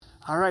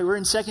All right, we're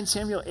in 2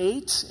 Samuel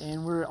 8,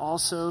 and we're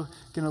also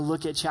going to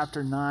look at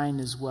chapter 9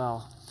 as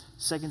well.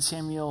 2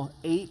 Samuel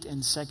 8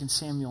 and 2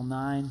 Samuel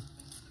 9.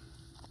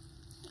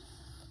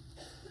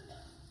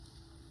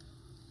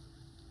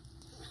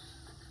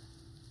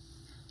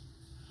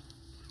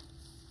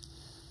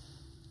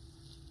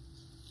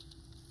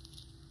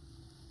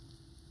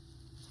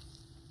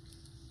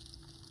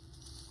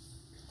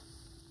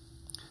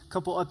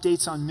 Couple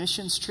updates on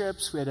missions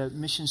trips. We had a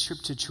missions trip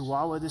to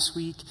Chihuahua this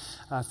week.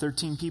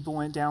 13 people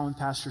went down with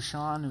Pastor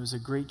Sean. It was a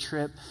great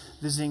trip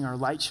visiting our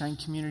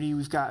Lightshine community.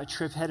 We've got a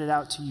trip headed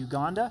out to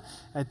Uganda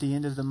at the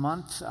end of the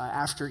month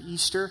after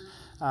Easter.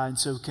 And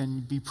so can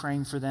be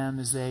praying for them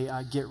as they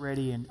get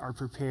ready and are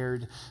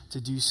prepared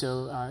to do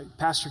so.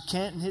 Pastor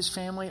Kent and his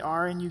family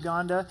are in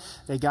Uganda.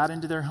 They got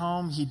into their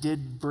home. He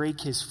did break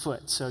his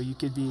foot, so you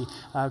could be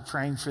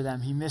praying for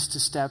them. He missed a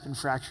step and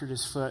fractured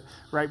his foot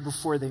right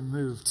before they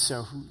moved,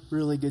 so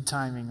really good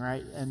timing,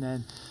 right? And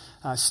then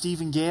Steve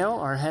and Gail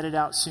are headed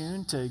out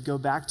soon to go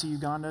back to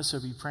Uganda, so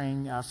be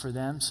praying for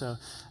them. So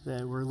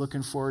that we're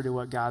looking forward to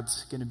what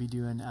God's going to be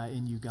doing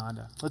in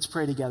Uganda. Let's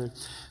pray together.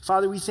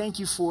 Father, we thank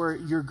you for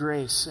your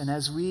grace. And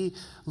as we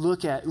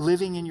look at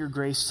living in your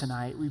grace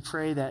tonight, we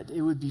pray that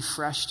it would be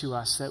fresh to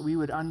us, that we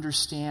would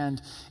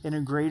understand in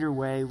a greater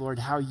way, Lord,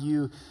 how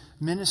you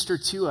minister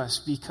to us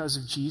because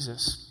of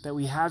Jesus, that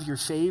we have your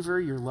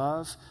favor, your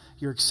love,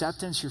 your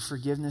acceptance, your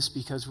forgiveness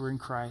because we're in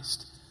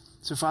Christ.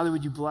 So, Father,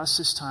 would you bless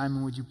this time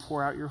and would you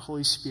pour out your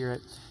Holy Spirit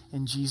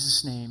in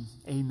Jesus' name?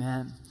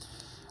 Amen.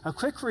 A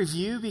quick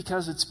review,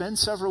 because it's been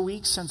several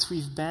weeks since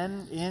we've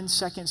been in 2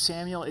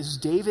 Samuel, is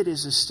David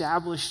is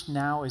established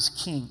now as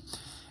king.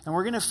 And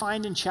we're going to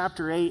find in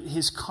chapter 8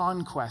 his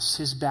conquests,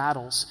 his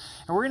battles.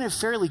 And we're going to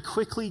fairly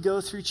quickly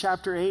go through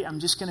chapter 8. I'm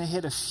just going to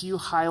hit a few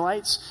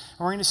highlights.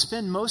 And we're going to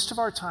spend most of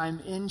our time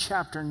in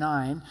chapter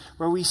 9,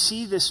 where we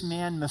see this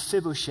man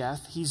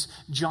Mephibosheth. He's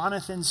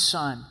Jonathan's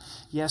son.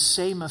 Yes,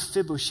 say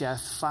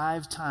Mephibosheth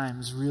 5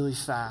 times really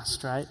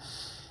fast, right?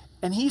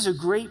 And he's a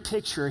great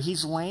picture.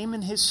 He's lame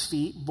in his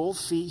feet, both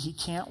feet, he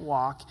can't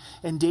walk.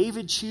 And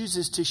David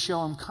chooses to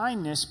show him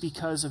kindness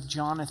because of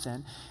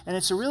Jonathan. And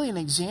it's really an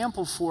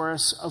example for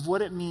us of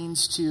what it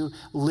means to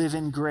live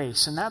in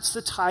grace. And that's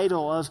the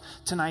title of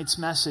tonight's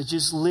message,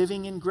 is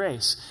living in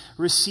grace.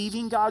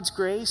 Receiving God's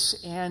grace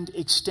and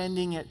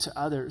extending it to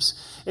others.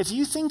 If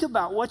you think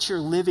about what you're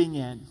living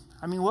in,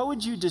 I mean, what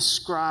would you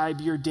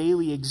describe your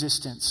daily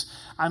existence?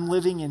 I'm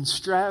living in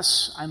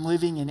stress. I'm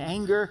living in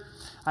anger.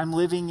 I'm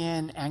living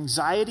in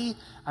anxiety.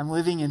 I'm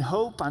living in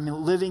hope. I'm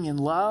living in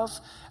love.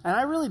 And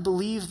I really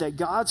believe that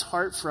God's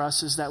heart for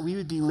us is that we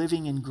would be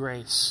living in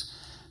grace.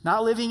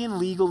 Not living in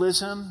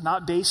legalism,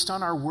 not based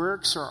on our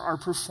works or our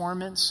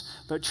performance,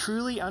 but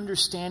truly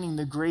understanding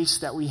the grace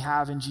that we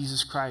have in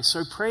Jesus Christ. So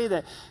I pray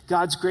that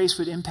God's grace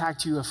would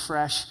impact you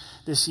afresh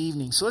this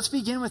evening. So let's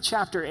begin with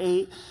chapter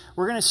 8.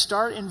 We're going to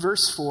start in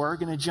verse 4. We're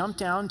going to jump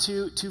down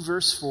to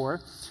verse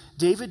 4.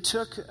 David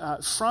took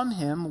from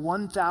him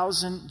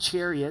 1,000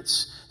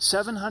 chariots,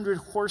 700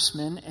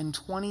 horsemen, and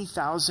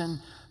 20,000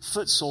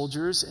 foot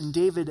soldiers. And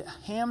David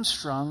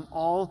hamstrung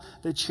all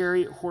the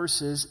chariot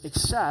horses,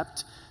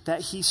 except that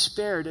he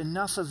spared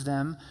enough of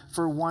them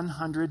for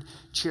 100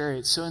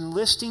 chariots. So in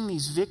listing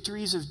these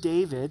victories of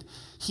David,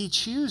 he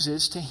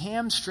chooses to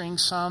hamstring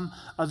some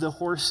of the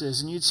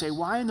horses. And you'd say,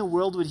 why in the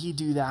world would he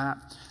do that?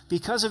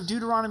 Because of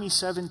Deuteronomy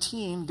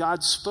 17,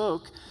 God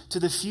spoke to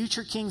the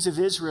future kings of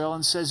Israel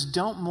and says,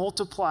 don't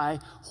multiply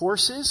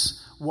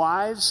horses,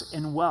 wives,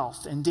 and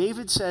wealth. And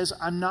David says,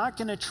 I'm not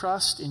going to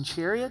trust in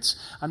chariots.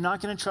 I'm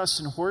not going to trust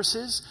in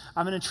horses.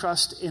 I'm going to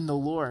trust in the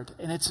Lord.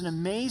 And it's an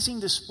amazing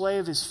display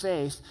of his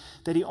faith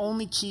that he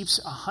only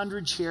keeps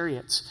 100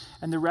 chariots.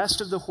 And the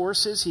rest of the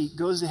horses, he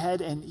goes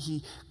ahead and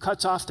he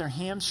cuts off their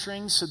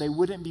hamstrings so they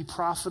wouldn't be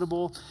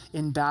profitable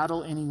in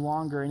battle any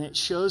longer. And it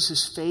shows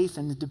his faith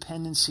and the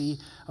dependency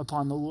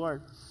upon the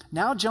Lord.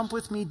 Now jump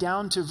with me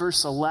down to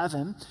verse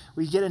 11.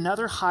 We get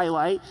another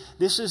highlight.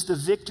 This is the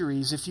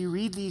victories. If you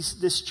read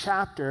this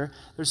chapter,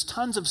 there's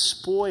tons of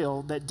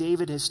spoil that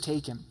David has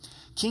taken.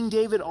 King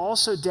David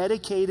also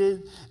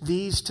dedicated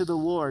these to the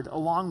Lord,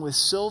 along with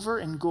silver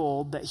and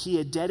gold that he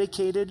had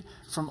dedicated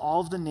from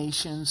all of the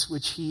nations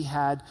which he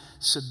had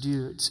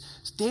subdued.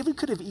 David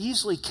could have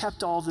easily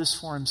kept all this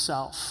for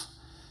himself.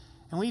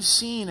 And we've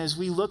seen as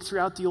we look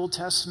throughout the Old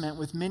Testament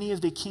with many of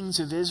the kings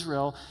of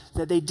Israel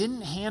that they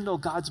didn't handle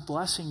God's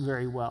blessing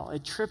very well.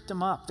 It tripped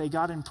them up. They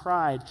got in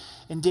pride.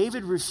 And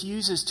David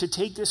refuses to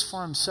take this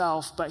for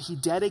himself, but he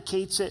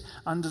dedicates it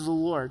unto the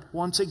Lord,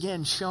 once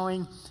again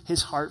showing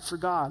his heart for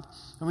God.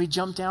 And we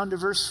jump down to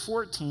verse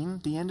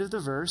 14, the end of the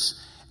verse,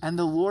 and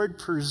the Lord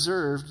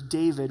preserved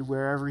David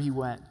wherever he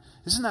went.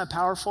 Isn't that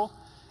powerful?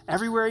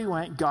 Everywhere he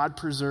went, God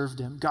preserved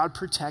him. God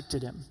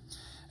protected him.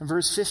 In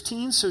verse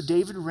 15, so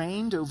David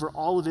reigned over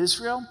all of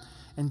Israel,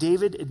 and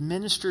David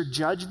administered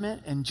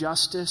judgment and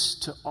justice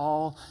to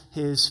all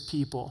his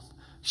people.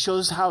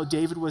 Shows how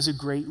David was a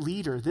great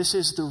leader. This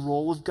is the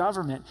role of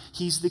government.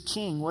 He's the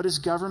king. What is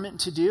government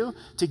to do?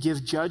 To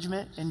give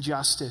judgment and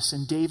justice.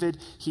 And David,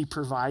 he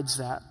provides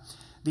that.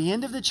 The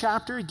end of the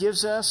chapter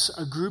gives us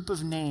a group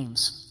of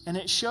names, and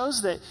it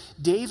shows that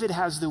David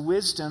has the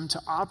wisdom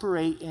to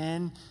operate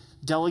in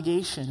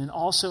delegation and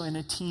also in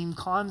a team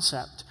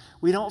concept.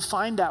 We don't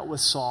find that with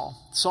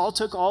Saul. Saul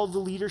took all of the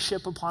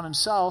leadership upon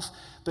himself,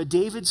 but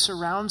David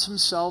surrounds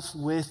himself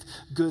with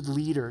good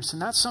leaders.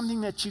 And that's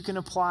something that you can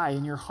apply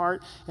in your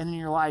heart and in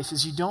your life,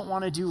 is you don't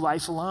want to do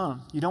life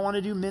alone. You don't want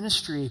to do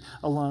ministry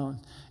alone.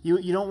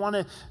 You don't want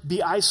to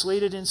be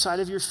isolated inside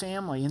of your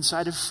family,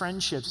 inside of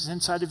friendships,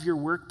 inside of your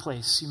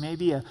workplace. You may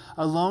be a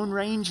lone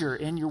ranger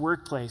in your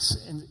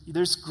workplace. And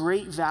there's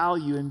great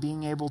value in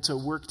being able to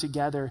work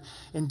together.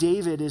 And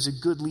David is a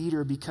good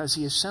leader because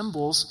he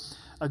assembles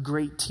a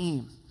great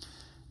team.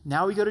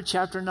 Now we go to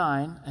chapter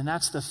 9, and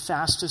that's the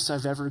fastest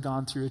I've ever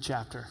gone through a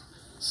chapter.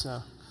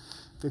 So,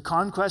 the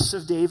conquest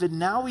of David.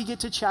 Now we get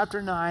to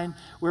chapter 9,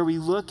 where we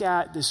look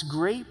at this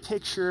great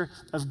picture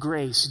of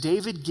grace.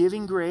 David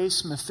giving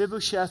grace,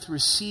 Mephibosheth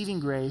receiving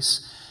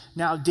grace.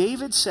 Now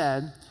David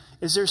said,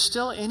 "Is there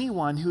still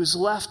anyone who is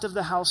left of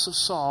the house of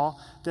Saul,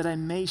 that I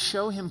may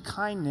show him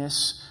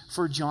kindness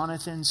for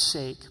Jonathan's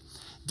sake?"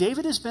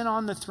 David has been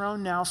on the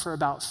throne now for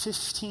about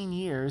 15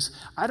 years.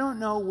 I don't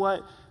know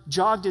what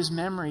jogged his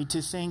memory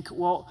to think,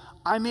 well,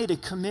 I made a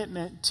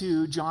commitment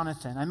to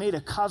Jonathan. I made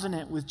a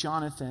covenant with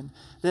Jonathan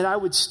that I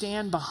would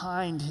stand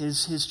behind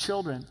his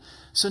children.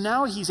 So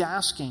now he's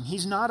asking.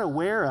 He's not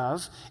aware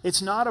of,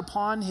 it's not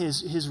upon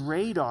his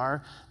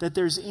radar that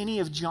there's any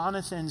of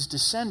Jonathan's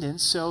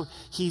descendants. So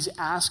he's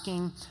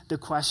asking the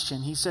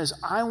question. He says,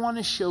 I want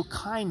to show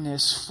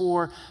kindness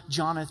for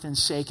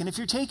Jonathan's sake. And if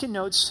you're taking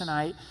notes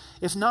tonight,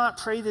 if not,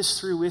 pray this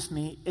through with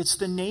me. It's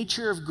the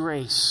nature of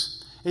grace.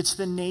 It's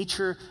the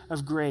nature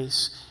of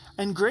grace.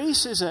 And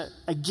grace is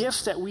a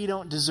gift that we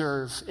don't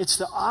deserve. It's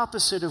the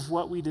opposite of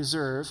what we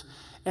deserve.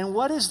 And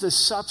what is the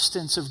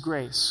substance of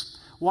grace?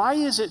 Why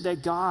is it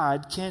that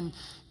God can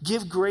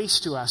give grace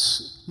to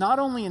us, not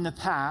only in the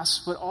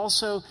past, but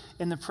also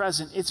in the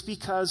present? It's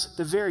because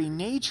the very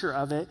nature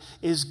of it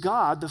is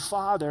God, the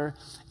Father,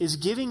 is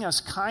giving us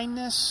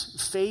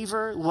kindness,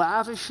 favor,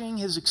 lavishing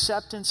his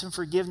acceptance and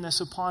forgiveness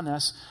upon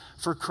us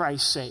for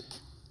Christ's sake.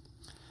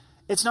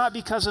 It's not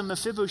because of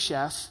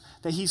Mephibosheth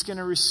that he's going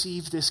to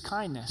receive this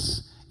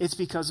kindness. It's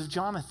because of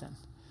Jonathan.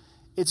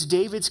 It's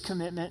David's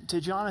commitment to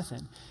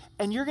Jonathan.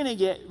 And you're going to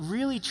get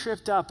really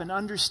tripped up in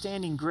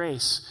understanding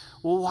grace.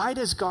 Well, why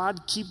does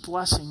God keep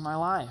blessing my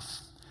life?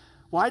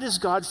 Why does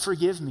God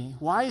forgive me?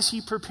 Why is he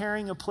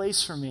preparing a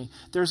place for me?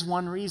 There's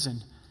one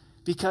reason.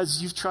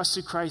 Because you've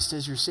trusted Christ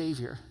as your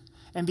Savior.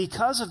 And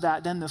because of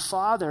that, then the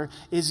Father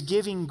is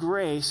giving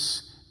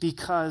grace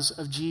because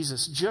of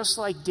Jesus. Just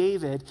like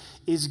David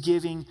is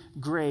giving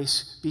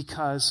grace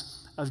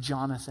because of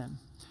Jonathan.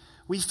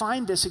 We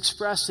find this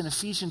expressed in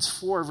Ephesians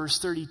 4, verse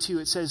 32.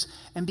 It says,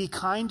 "And be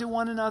kind to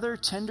one another,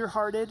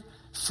 tenderhearted,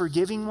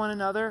 forgiving one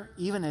another,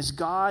 even as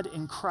God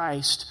in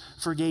Christ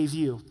forgave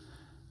you."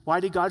 Why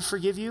did God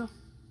forgive you?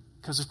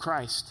 Because of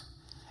Christ.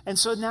 And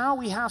so now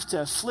we have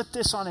to flip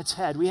this on its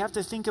head. We have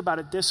to think about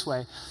it this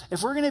way.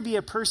 If we're going to be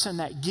a person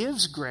that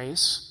gives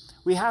grace,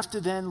 we have to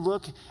then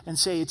look and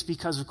say it's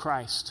because of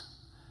Christ.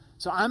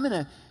 So I'm going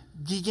to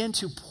begin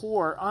to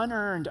pour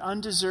unearned,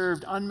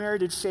 undeserved,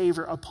 unmerited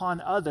favor upon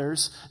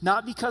others,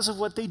 not because of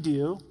what they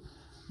do,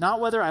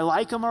 not whether I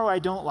like them or I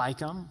don't like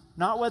them,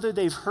 not whether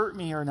they've hurt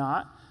me or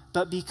not,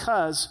 but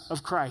because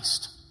of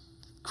Christ.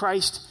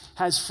 Christ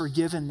has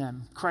forgiven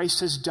them. Christ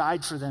has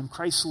died for them.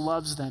 Christ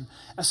loves them,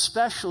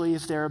 especially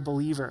if they're a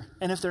believer.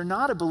 And if they're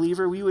not a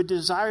believer, we would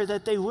desire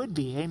that they would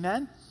be.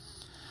 Amen?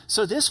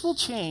 So this will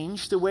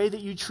change the way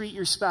that you treat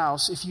your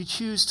spouse if you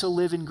choose to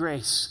live in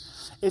grace.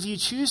 If you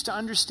choose to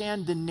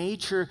understand the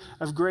nature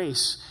of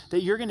grace,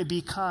 that you're going to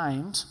be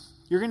kind,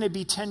 you're going to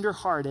be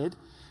tenderhearted,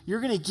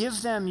 you're going to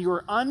give them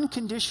your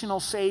unconditional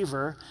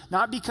favor,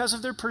 not because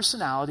of their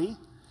personality,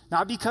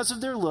 not because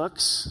of their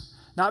looks,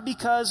 not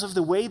because of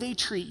the way they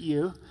treat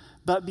you,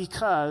 but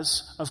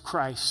because of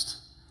Christ.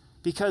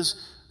 Because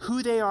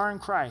who they are in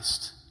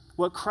Christ.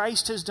 What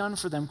Christ has done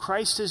for them.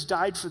 Christ has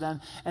died for them.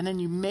 And then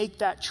you make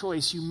that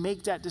choice. You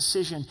make that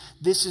decision.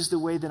 This is the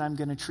way that I'm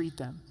going to treat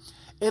them.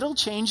 It'll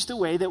change the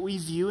way that we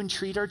view and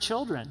treat our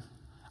children.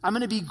 I'm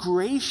going to be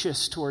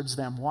gracious towards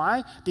them.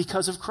 Why?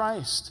 Because of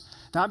Christ.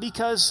 Not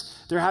because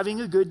they're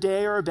having a good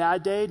day or a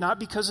bad day. Not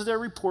because of their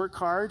report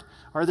card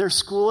or their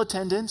school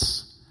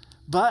attendance.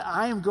 But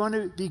I am going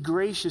to be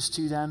gracious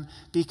to them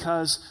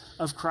because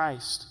of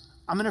Christ.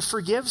 I'm going to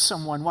forgive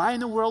someone. Why in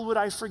the world would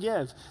I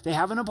forgive? They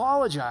haven't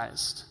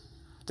apologized.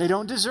 They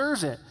don't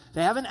deserve it.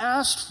 They haven't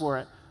asked for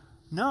it.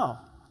 No,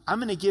 I'm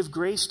going to give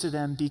grace to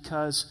them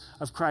because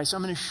of Christ.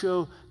 I'm going to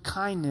show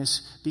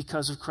kindness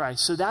because of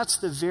Christ. So that's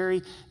the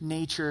very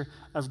nature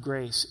of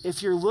grace.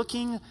 If you're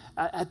looking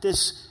at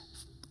this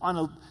on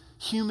a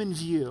human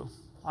view,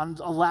 on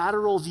a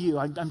lateral view,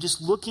 I'm just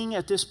looking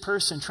at this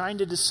person, trying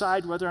to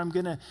decide whether I'm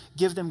going to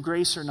give them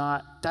grace or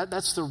not,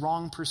 that's the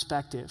wrong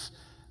perspective.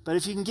 But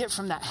if you can get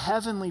from that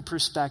heavenly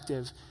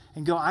perspective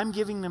and go, I'm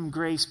giving them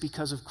grace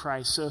because of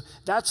Christ. So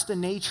that's the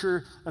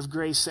nature of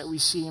grace that we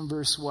see in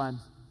verse 1.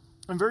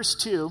 In verse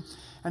 2,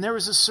 And there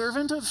was a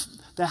servant of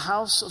the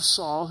house of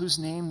Saul whose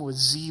name was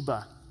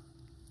Ziba.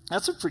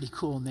 That's a pretty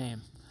cool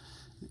name.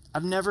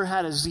 I've never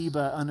had a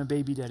Ziba on a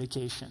baby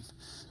dedication.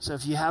 So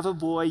if you have a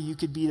boy, you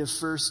could be the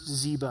first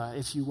Ziba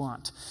if you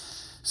want.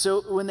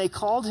 So when they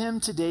called him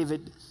to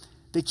David,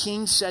 the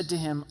king said to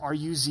him, "Are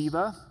you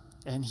Ziba?"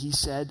 And he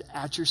said,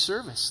 "At your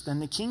service." Then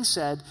the king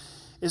said,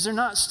 "Is there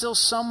not still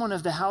someone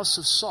of the house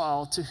of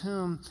Saul to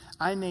whom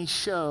I may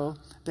show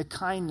the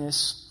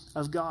kindness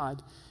of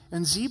God?"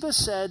 And Ziba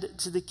said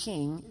to the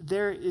king,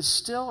 "There is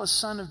still a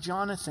son of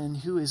Jonathan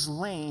who is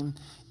lame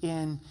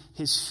in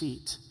his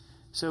feet."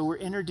 So we're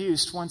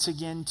introduced once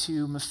again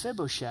to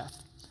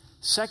Mephibosheth.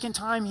 Second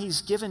time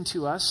he's given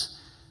to us.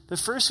 The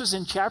first was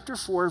in chapter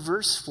 4,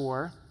 verse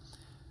 4,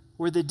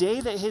 where the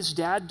day that his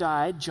dad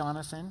died,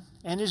 Jonathan,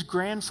 and his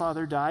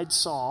grandfather died,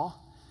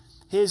 Saul,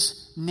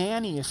 his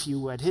nanny, if you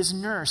would, his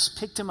nurse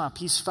picked him up.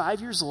 He's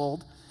 5 years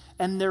old,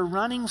 and they're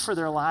running for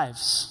their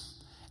lives.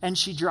 And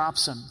she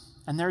drops him,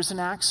 and there's an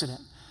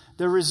accident.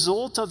 The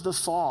result of the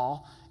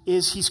fall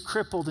is he's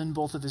crippled in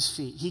both of his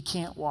feet. He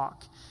can't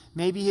walk.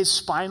 Maybe his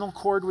spinal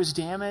cord was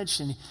damaged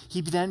and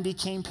he then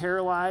became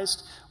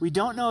paralyzed. We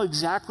don't know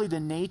exactly the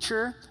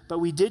nature, but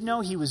we did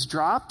know he was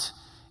dropped.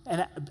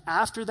 And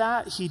after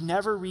that, he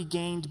never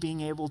regained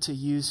being able to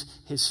use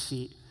his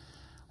feet.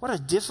 What a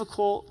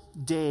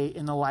difficult day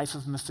in the life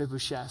of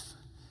Mephibosheth.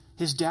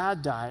 His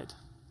dad died.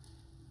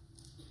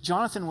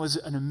 Jonathan was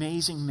an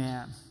amazing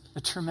man,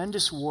 a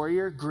tremendous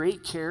warrior,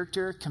 great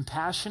character,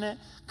 compassionate,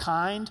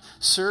 kind,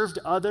 served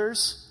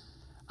others.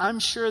 I'm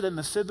sure that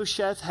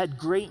Mephibosheth had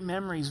great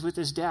memories with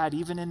his dad,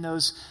 even in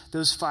those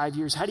 5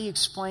 years. How do you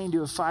explain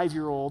to a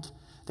 5-year-old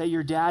that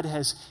your dad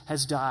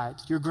has died,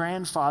 your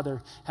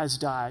grandfather has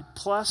died,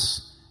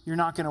 plus you're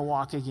not going to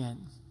walk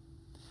again?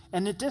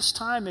 And at this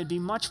time, it'd be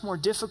much more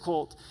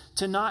difficult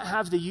to not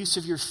have the use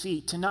of your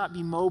feet, to not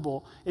be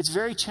mobile. It's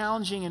very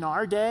challenging in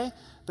our day,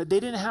 but they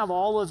didn't have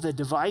all of the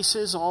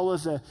devices, all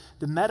of the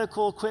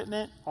medical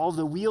equipment, all of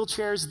the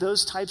wheelchairs,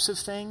 those types of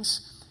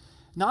things.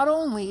 Not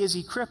only is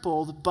he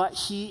crippled, but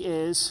he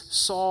is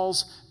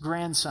Saul's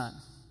grandson.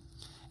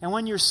 And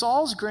when you're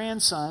Saul's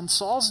grandson,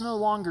 Saul's no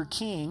longer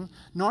king.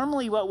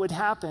 Normally what would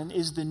happen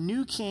is the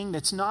new king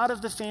that's not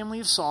of the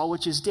family of Saul,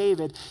 which is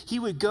David, he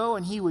would go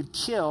and he would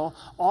kill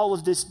all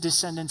of this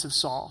descendants of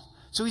Saul.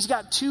 So he's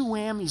got two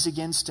whammies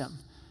against him.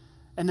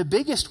 And the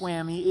biggest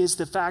whammy is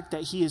the fact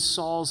that he is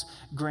Saul's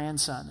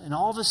grandson. And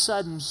all of a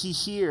sudden he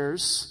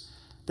hears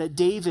that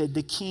David,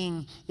 the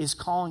king, is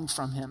calling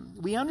from him.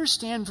 We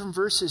understand from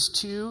verses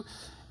 2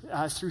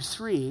 through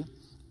 3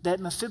 that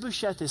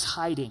Mephibosheth is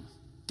hiding.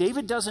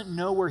 David doesn't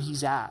know where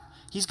he's at.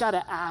 He's got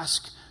to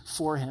ask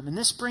for him. And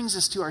this brings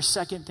us to our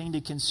second thing to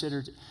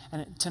consider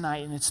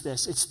tonight, and it's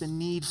this. It's the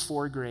need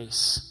for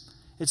grace.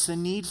 It's the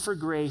need for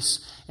grace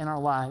in our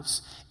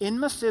lives. In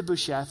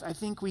Mephibosheth, I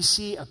think we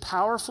see a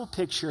powerful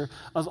picture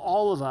of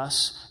all of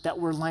us, that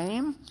we're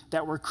lame,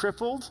 that we're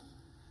crippled,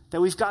 that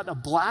we've got a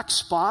black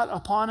spot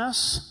upon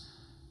us,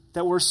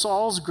 that we're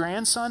Saul's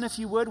grandson, if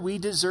you would. We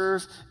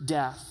deserve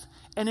death.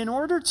 And in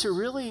order to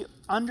really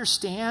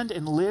understand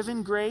and live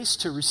in grace,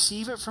 to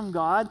receive it from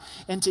God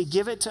and to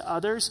give it to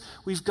others,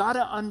 we've got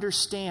to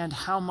understand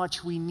how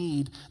much we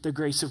need the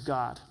grace of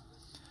God.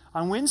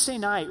 On Wednesday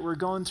night, we're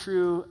going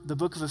through the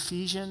book of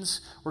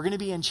Ephesians. We're going to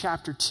be in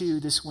chapter 2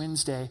 this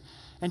Wednesday.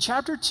 And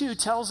chapter 2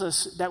 tells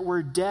us that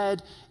we're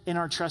dead in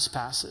our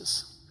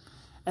trespasses.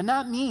 And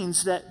that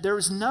means that there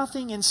is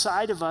nothing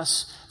inside of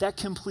us that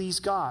can please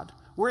God.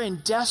 We're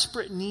in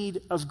desperate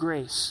need of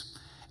grace.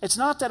 It's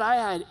not that I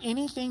had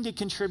anything to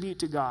contribute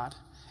to God.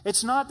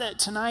 It's not that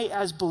tonight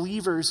as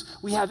believers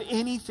we have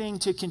anything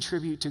to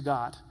contribute to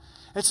God.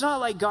 It's not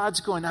like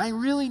God's going, I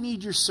really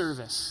need your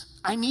service.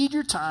 I need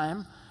your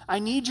time. I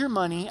need your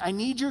money. I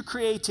need your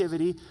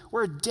creativity.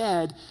 We're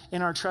dead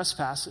in our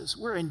trespasses.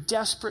 We're in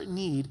desperate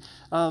need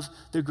of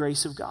the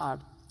grace of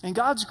God. And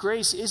God's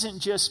grace isn't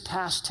just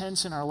past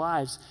tense in our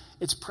lives.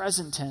 It's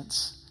present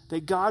tense,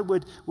 that God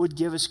would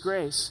give us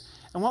grace.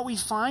 And what we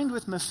find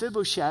with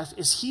Mephibosheth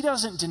is he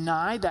doesn't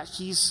deny that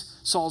he's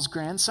Saul's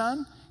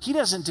grandson. He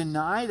doesn't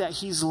deny that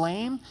he's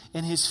lame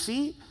in his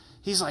feet.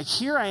 He's like,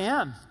 here I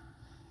am.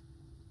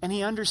 And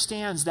he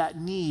understands that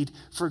need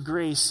for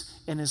grace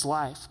in his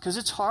life, because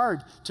it's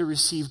hard to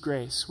receive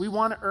grace. We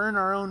want to earn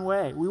our own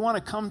way. We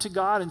want to come to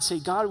God and say,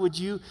 God, would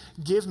you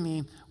give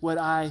me what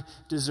I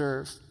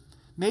deserve?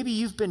 Maybe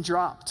you've been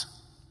dropped.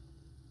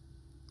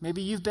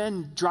 Maybe you've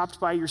been dropped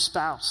by your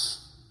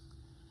spouse.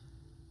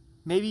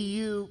 Maybe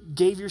you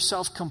gave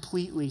yourself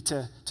completely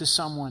to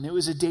someone. It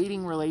was a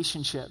dating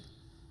relationship.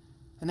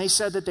 And they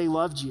said that they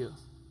loved you.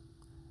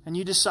 And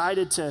you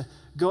decided to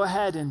go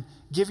ahead and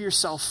give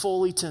yourself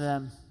fully to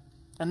them.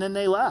 And then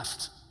they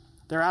left.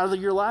 They're out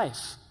of your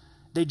life.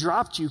 They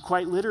dropped you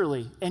quite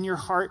literally. And your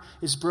heart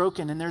is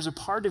broken. And there's a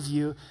part of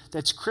you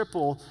that's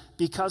crippled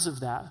because of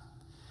that.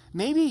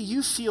 Maybe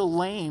you feel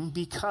lame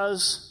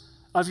because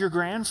of your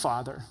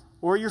grandfather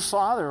or your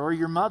father or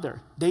your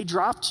mother. They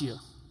dropped you.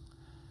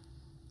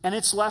 And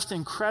it's left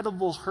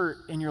incredible hurt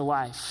in your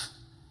life.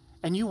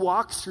 And you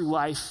walk through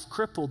life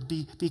crippled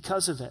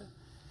because of it.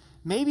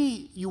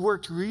 Maybe you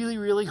worked really,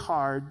 really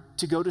hard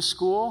to go to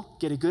school,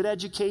 get a good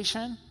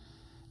education.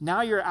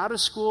 Now you're out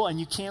of school and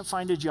you can't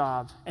find a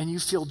job and you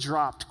feel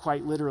dropped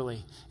quite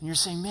literally. And you're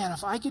saying, man,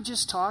 if I could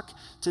just talk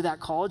to that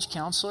college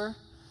counselor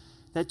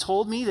that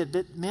told me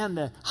that man,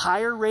 the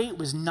hire rate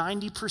was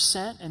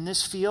 90% in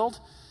this field,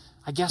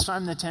 I guess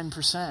I'm the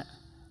 10%.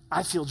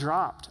 I feel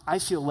dropped. I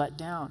feel let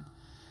down.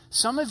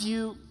 Some of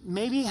you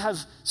maybe have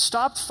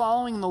stopped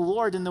following the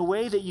Lord in the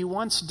way that you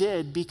once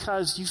did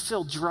because you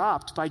feel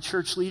dropped by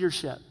church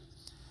leadership.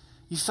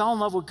 You fell in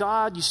love with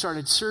God, you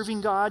started serving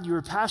God, you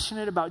were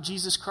passionate about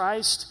Jesus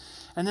Christ,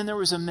 and then there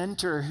was a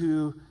mentor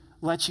who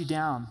let you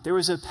down. There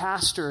was a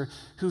pastor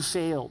who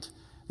failed.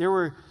 There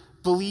were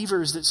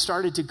believers that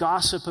started to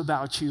gossip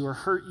about you or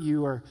hurt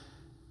you or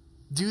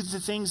do the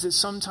things that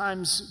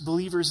sometimes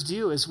believers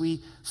do as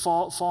we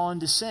fall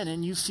into sin,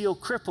 and you feel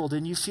crippled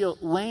and you feel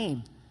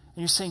lame.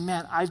 And you're saying,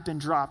 man, I've been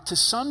dropped. To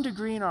some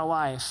degree in our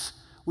life,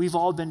 we've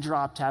all been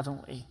dropped,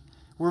 haven't we?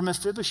 We're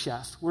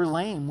Mephibosheth. We're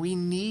lame. We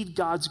need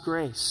God's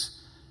grace.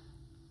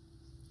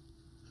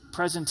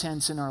 Present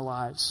tense in our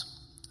lives.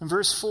 In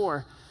verse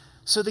 4,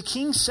 so the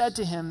king said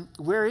to him,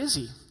 where is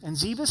he? And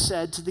Ziba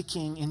said to the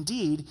king,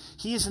 indeed,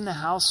 he is in the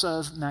house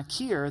of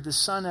Machir, the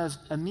son of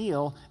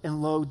Amiel,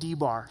 in Lo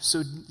Debar.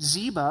 So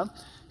Ziba,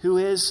 who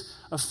is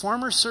a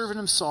former servant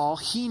of Saul,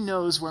 he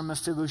knows where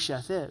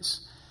Mephibosheth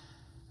is.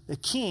 The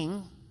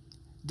King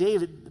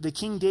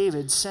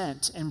David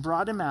sent and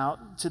brought him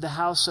out to the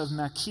house of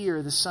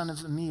Machir, the son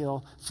of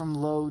Amiel, from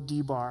Lo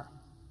Debar.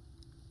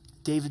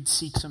 David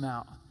seeks him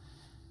out.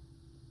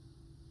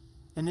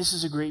 And this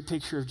is a great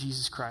picture of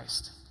Jesus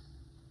Christ.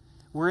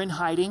 We're in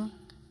hiding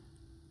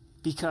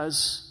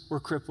because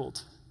we're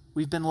crippled.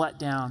 We've been let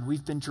down.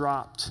 We've been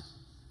dropped.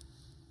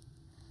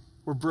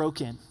 We're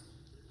broken.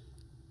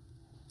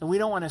 And we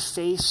don't want to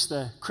face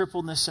the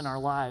crippledness in our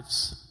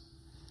lives,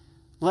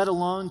 let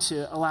alone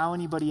to allow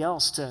anybody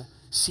else to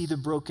see the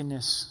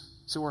brokenness.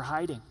 So we're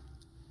hiding.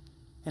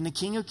 And the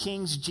King of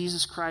Kings,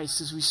 Jesus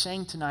Christ, as we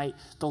sang tonight,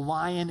 the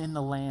Lion and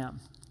the Lamb.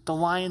 The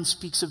Lion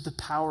speaks of the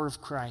power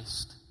of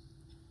Christ.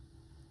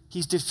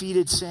 He's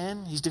defeated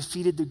sin. He's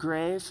defeated the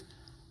grave.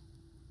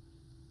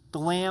 The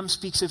Lamb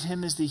speaks of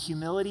him as the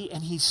humility,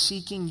 and he's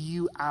seeking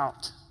you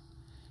out.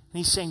 And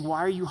he's saying, why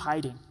are you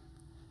hiding?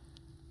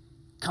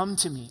 Come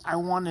to me. I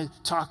want to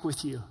talk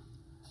with you.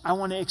 I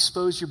want to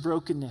expose your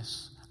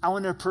brokenness. I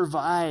want to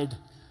provide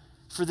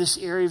for this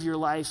area of your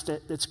life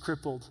that's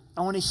crippled.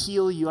 I want to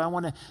heal you. I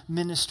want to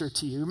minister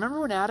to you. Remember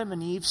when Adam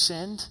and Eve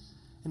sinned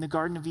in the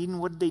Garden of Eden?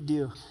 What did they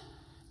do?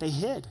 They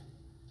hid.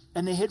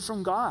 And they hid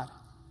from God.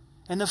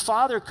 And the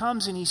Father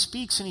comes and he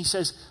speaks and he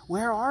says,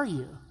 where are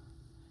you?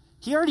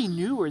 He already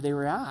knew where they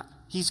were at.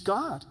 He's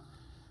God.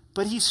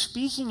 But he's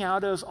speaking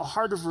out of a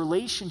heart of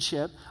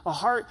relationship, a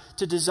heart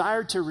to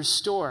desire to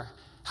restore.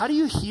 How do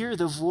you hear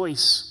the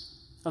voice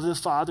of the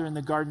Father in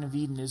the Garden of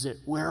Eden? Is it,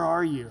 where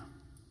are you?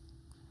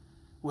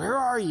 Where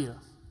are you?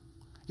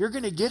 You're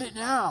going to get it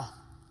now.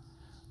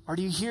 Or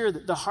do you hear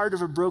the heart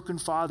of a broken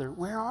father?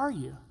 Where are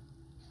you?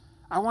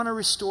 I want to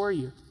restore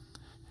you.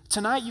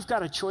 Tonight you've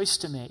got a choice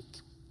to make.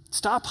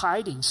 Stop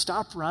hiding.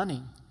 Stop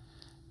running.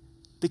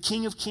 The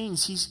King of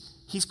Kings,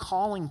 he's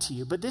calling to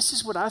you. But this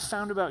is what I've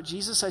found about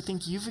Jesus. I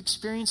think you've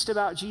experienced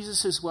about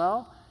Jesus as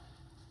well.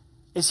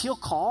 Is he'll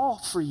call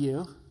for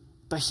you,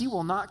 but he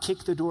will not kick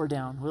the door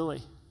down, will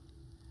he?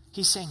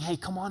 He's saying, hey,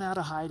 come on out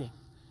of hiding.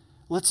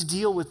 Let's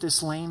deal with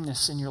this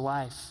lameness in your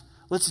life.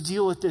 Let's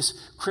deal with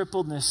this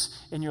crippledness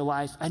in your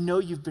life. I know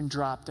you've been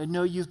dropped. I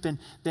know you've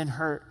been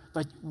hurt,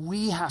 but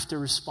we have to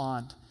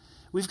respond.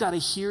 We've got to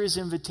hear his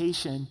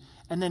invitation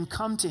and then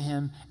come to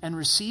him and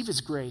receive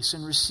his grace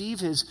and receive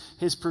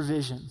his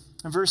provision.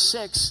 In verse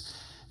 6,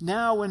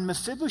 now when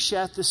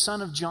Mephibosheth, the son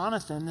of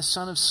Jonathan, the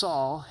son of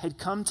Saul, had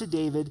come to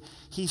David,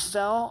 he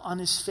fell on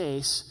his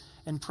face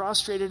and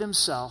prostrated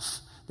himself.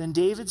 Then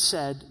David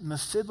said,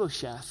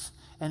 Mephibosheth,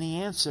 and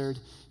he answered,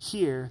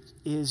 here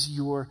is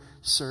your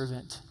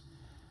servant.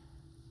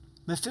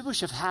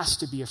 Mephibosheth has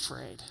to be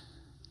afraid.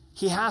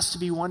 He has to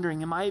be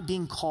wondering, am I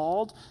being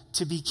called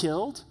to be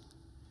killed?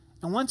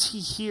 And once he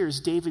hears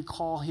David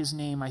call his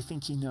name, I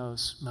think he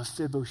knows,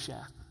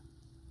 Mephibosheth.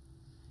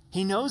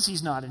 He knows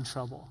he's not in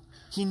trouble.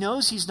 He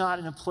knows he's not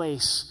in a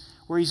place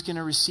where he's going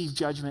to receive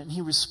judgment. And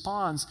he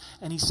responds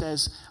and he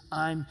says,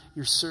 I'm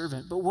your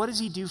servant. But what does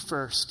he do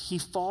first? He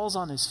falls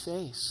on his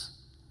face,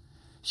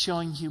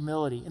 showing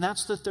humility. And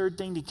that's the third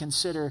thing to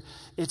consider.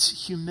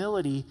 It's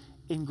humility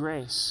in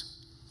grace.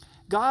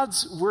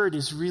 God's word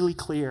is really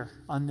clear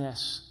on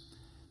this,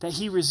 that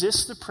he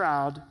resists the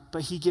proud,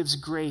 but he gives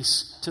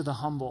grace to the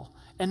humble.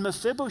 And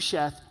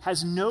Mephibosheth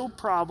has no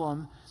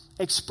problem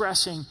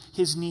expressing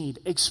his need,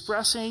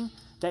 expressing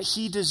that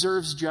he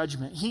deserves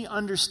judgment. He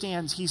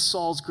understands he's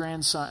Saul's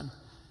grandson.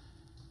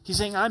 He's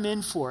saying, I'm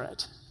in for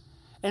it.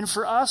 And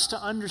for us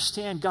to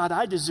understand, God,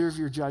 I deserve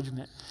your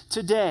judgment.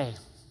 Today,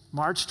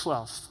 March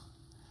 12th,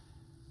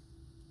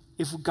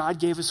 if God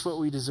gave us what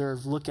we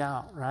deserve, look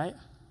out, right?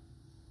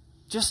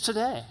 Just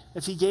today,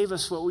 if he gave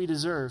us what we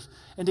deserve.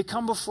 And to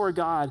come before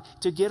God,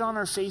 to get on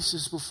our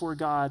faces before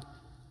God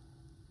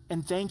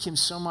and thank him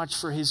so much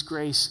for his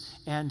grace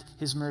and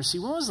his mercy.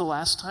 When was the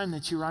last time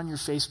that you were on your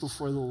face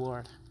before the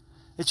Lord?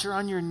 That you're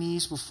on your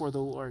knees before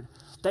the Lord?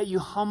 That you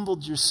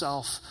humbled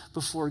yourself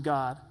before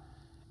God?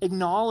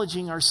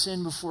 Acknowledging our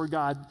sin before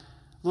God.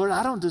 Lord,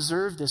 I don't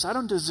deserve this. I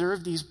don't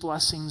deserve these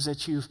blessings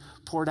that you've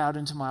poured out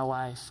into my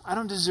life. I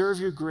don't deserve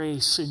your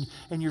grace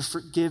and your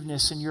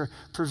forgiveness and your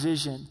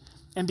provision.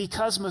 And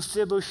because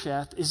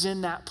Mephibosheth is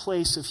in that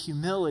place of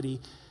humility,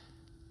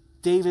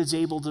 David's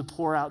able to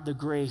pour out the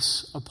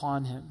grace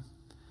upon him.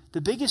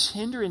 The biggest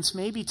hindrance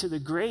maybe to the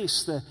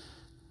grace that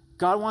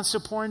God wants to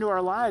pour into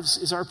our lives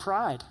is our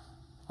pride.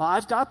 Well,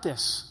 I've got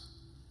this.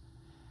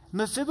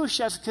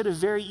 Mephibosheth could have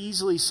very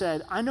easily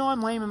said, I know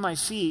I'm lame in my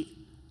feet,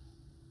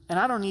 and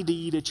I don't need to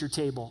eat at your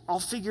table. I'll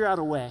figure out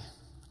a way.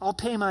 I'll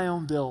pay my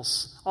own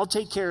bills. I'll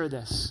take care of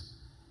this.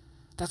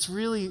 That's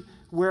really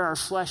where our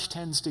flesh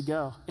tends to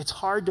go. It's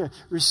hard to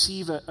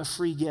receive a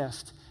free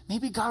gift.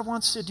 Maybe God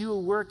wants to do a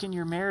work in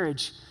your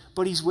marriage,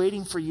 but he's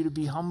waiting for you to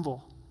be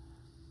humble.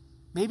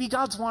 Maybe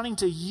God's wanting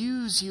to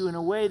use you in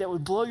a way that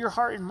would blow your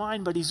heart and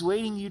mind, but he's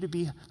waiting you to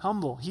be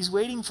humble. He's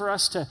waiting for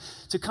us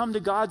to come to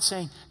God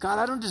saying, God,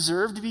 I don't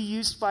deserve to be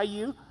used by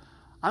you.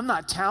 I'm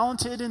not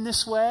talented in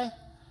this way.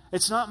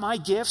 It's not my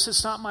gifts.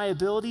 It's not my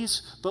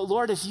abilities. But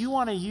Lord, if you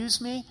want to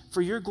use me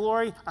for your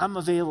glory, I'm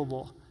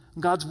available.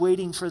 And God's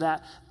waiting for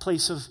that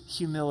place of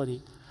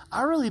humility.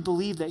 I really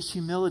believe that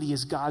humility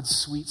is God's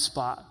sweet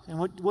spot. And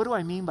what do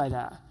I mean by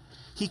that?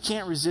 He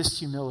can't resist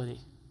humility.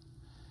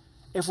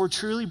 If we're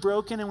truly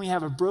broken and we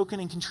have a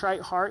broken and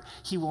contrite heart,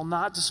 he will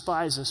not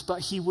despise us,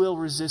 but he will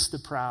resist the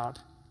proud.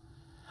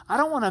 I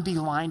don't want to be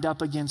lined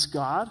up against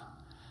God.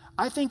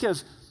 I think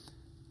of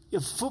a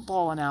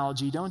football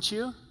analogy, don't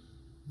you?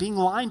 Being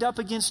lined up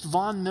against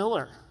Von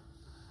Miller.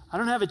 I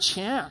don't have a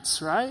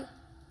chance, right?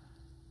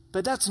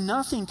 But that's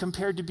nothing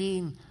compared to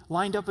being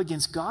lined up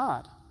against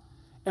God.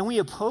 And we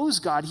oppose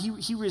God.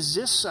 He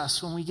resists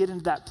us when we get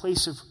into that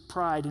place of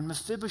pride. And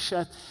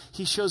Mephibosheth,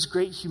 he shows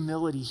great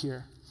humility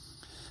here.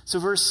 So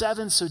verse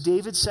 7, so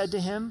David said to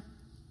him,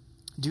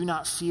 do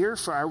not fear,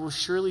 for I will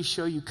surely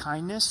show you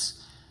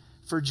kindness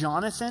for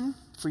Jonathan,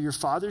 for your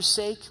father's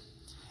sake,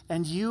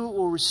 and you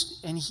will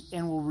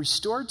will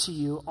restore to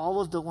you all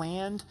of the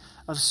land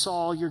of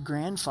Saul your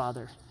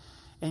grandfather,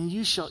 and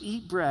you shall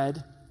eat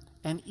bread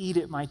and eat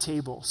at my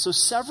table. So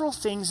several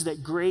things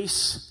that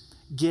grace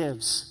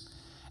gives.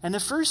 And the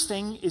first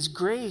thing is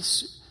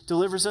grace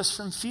delivers us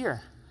from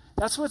fear.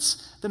 That's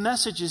what's the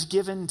message is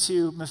given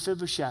to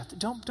Mephibosheth.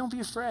 Don't be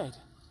afraid.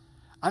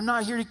 I'm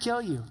not here to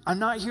kill you. I'm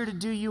not here to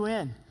do you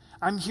in.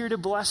 I'm here to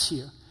bless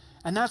you.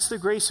 And that's the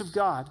grace of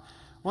God.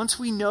 Once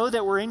we know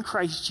that we're in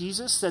Christ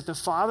Jesus, that the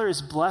Father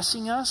is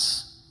blessing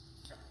us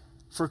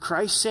for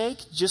Christ's sake,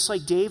 just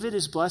like David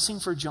is blessing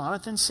for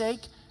Jonathan's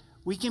sake,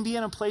 we can be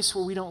in a place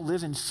where we don't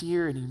live in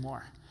fear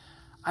anymore.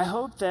 I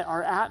hope that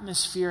our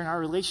atmosphere and our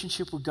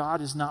relationship with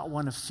God is not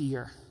one of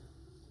fear,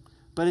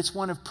 but it's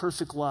one of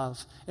perfect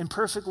love. And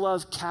perfect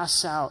love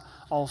casts out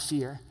all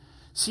fear.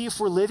 See, if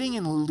we're living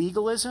in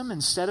legalism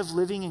instead of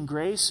living in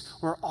grace,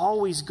 we're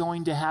always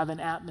going to have an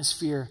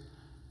atmosphere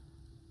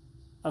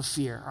of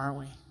fear, aren't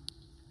we?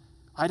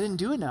 I didn't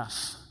do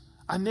enough.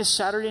 I missed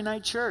Saturday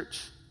night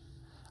church.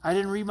 I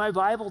didn't read my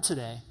Bible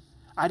today.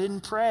 I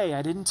didn't pray.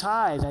 I didn't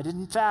tithe. I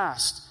didn't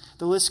fast.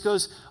 The list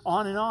goes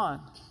on.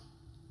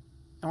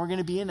 And we're going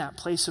to be in that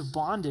place of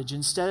bondage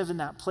instead of in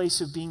that place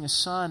of being a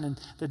son and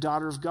the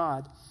daughter of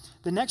God.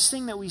 The next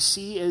thing that we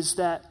see is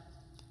that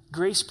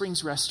grace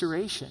brings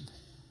restoration.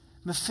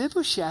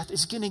 Mephibosheth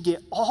is going to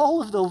get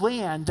all of the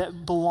land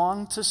that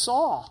belonged to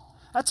Saul.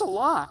 That's a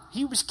lot.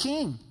 He was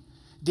king.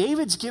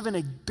 David's given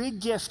a big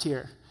gift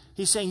here.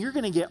 He's saying, you're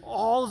going to get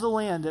all of the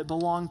land that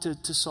belonged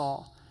to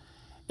Saul.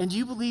 And do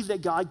you believe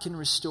that God can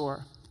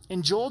restore?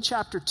 In Joel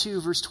chapter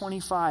 2, verse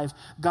 25,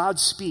 God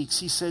speaks.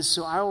 He says,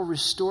 so I will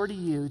restore to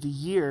you the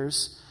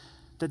years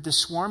that the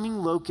swarming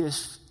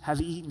locusts have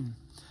eaten,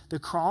 the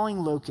crawling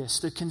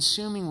locust, the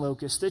consuming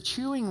locust, the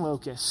chewing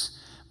locust,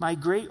 my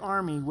great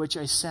army which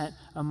I sent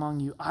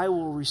among you. I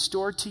will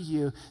restore to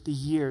you the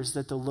years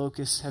that the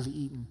locusts have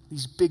eaten.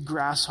 These big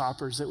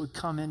grasshoppers that would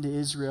come into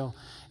Israel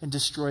and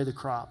destroy the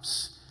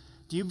crops.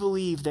 Do you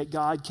believe that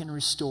God can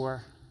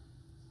restore?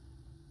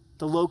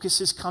 The locusts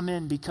has come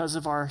in because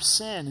of our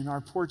sin and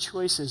our poor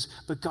choices,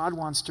 but God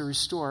wants to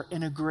restore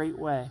in a great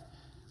way.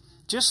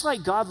 Just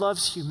like God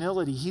loves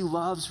humility, he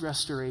loves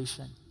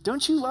restoration.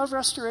 Don't you love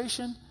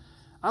restoration?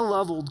 I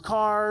love old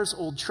cars,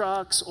 old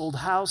trucks, old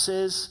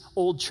houses,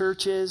 old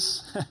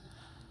churches.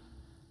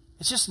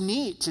 It's just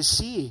neat to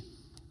see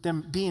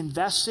them be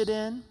invested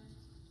in,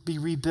 be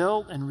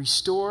rebuilt and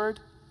restored.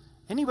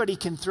 Anybody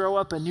can throw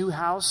up a new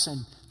house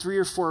in 3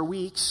 or 4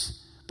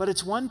 weeks, but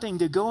it's one thing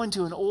to go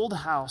into an old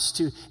house,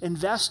 to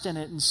invest in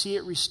it and see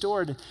it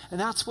restored, and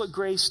that's what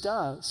grace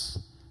does.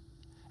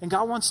 And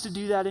God wants to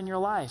do that in your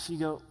life. You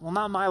go, well,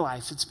 not my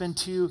life. It's been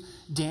too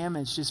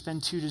damaged. It's been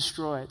too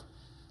destroyed.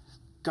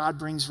 God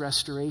brings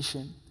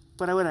restoration.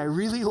 But what I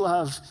really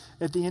love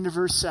at the end of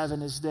verse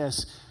 7 is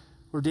this,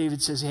 where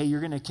David says, hey,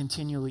 you're going to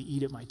continually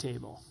eat at my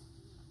table.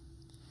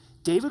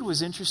 David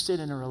was interested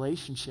in a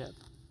relationship.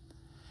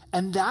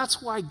 And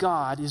that's why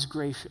God is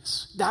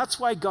gracious. That's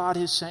why God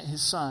has sent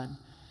his son,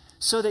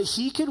 so that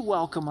he could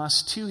welcome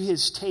us to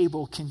his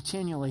table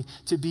continually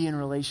to be in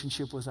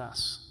relationship with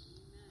us.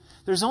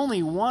 There's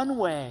only one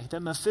way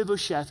that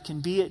Mephibosheth can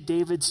be at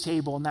David's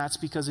table, and that's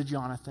because of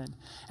Jonathan.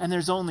 And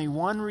there's only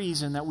one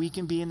reason that we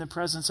can be in the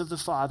presence of the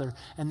Father,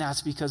 and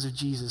that's because of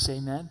Jesus.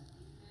 Amen?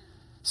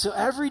 So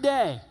every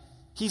day,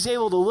 he's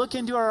able to look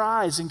into our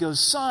eyes and go,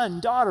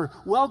 son, daughter,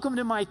 welcome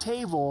to my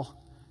table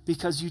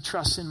because you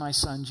trust in my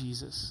son,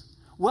 Jesus.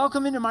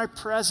 Welcome into my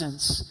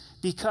presence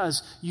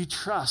because you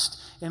trust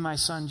in my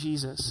son,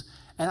 Jesus.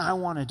 And I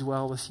want to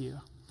dwell with you.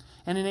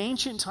 And in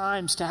ancient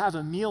times, to have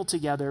a meal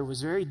together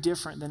was very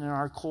different than in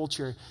our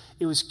culture.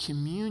 It was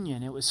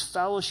communion. It was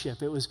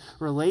fellowship. It was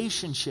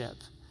relationship.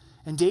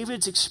 And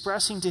David's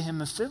expressing to him,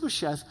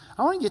 Mephibosheth,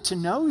 I want to get to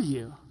know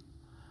you.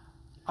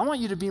 I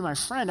want you to be my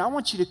friend. I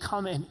want you to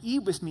come and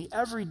eat with me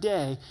every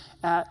day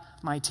at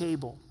my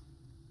table.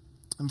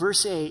 In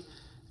verse 8,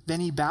 then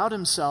he bowed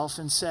himself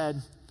and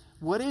said,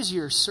 what is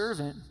your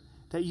servant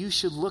that you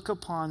should look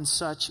upon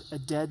such a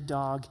dead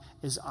dog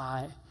as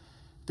I?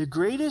 The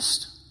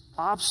greatest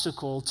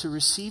obstacle to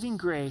receiving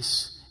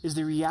grace is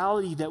the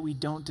reality that we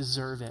don't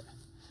deserve it.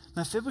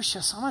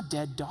 Mephibosheth, I'm a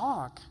dead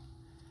dog.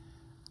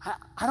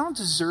 I don't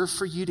deserve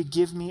for you to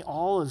give me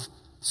all of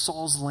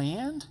Saul's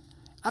land.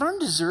 I don't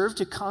deserve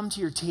to come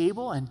to your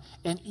table and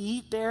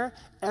eat there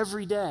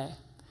every day.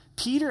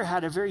 Peter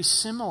had a very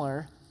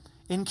similar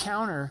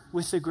encounter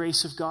with the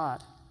grace of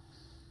God.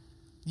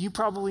 You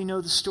probably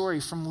know the story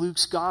from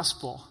Luke's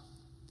gospel.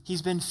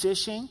 He's been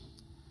fishing,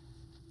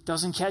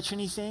 doesn't catch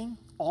anything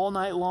all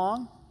night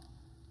long.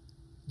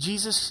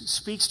 Jesus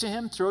speaks to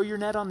him, throw your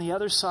net on the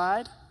other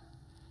side.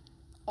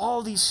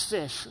 All these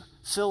fish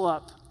fill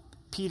up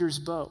Peter's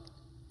boat.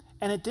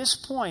 And at this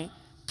point,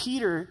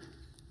 Peter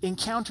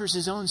encounters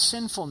his own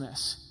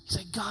sinfulness. He's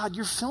like, God,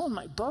 you're filling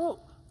my boat.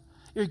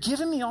 You're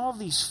giving me all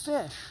these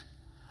fish.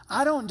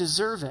 I don't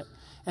deserve it.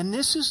 And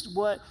this is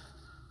what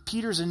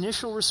Peter's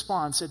initial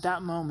response at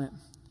that moment.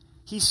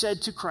 He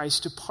said to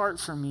Christ, depart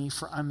from me,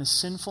 for I'm a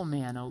sinful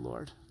man, O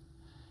Lord.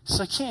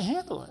 So I can't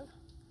handle it.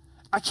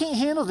 I can't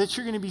handle that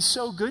you're going to be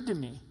so good to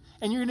me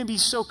and you're going to be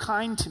so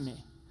kind to me.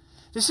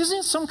 This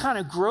isn't some kind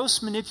of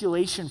gross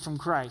manipulation from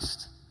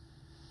Christ.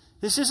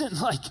 This isn't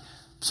like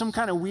some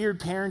kind of weird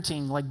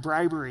parenting, like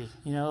bribery,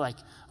 like,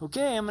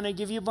 okay, I'm going to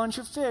give you a bunch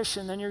of fish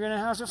and then you're going to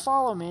have to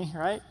follow me,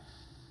 right?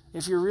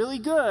 If you're really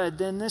good,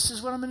 then this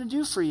is what I'm going to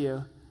do for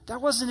you.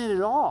 That wasn't it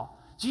at all.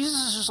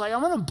 Jesus is just like,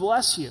 I'm going to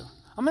bless you.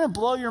 I'm going to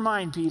blow your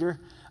mind, Peter.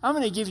 I'm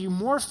going to give you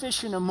more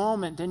fish in a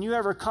moment than you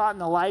ever caught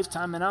in a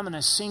lifetime, and I'm going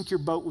to sink your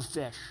boat with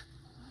fish.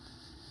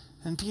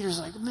 And Peter's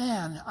like,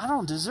 man, I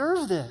don't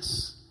deserve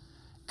this.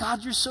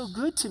 God, you're so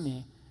good to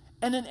me.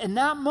 And in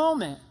that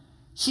moment,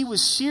 he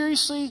was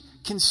seriously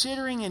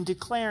considering and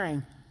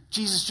declaring,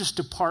 Jesus, just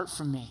depart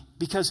from me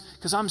because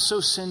I'm so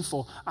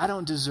sinful. I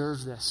don't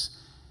deserve this.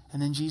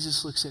 And then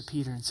Jesus looks at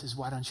Peter and says,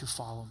 why don't you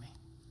follow me?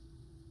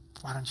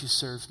 Why don't you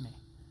serve me?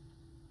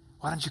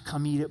 Why don't you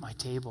come eat at my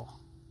table?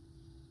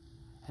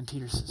 And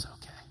Peter says,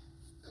 okay,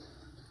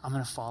 I'm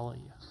going to follow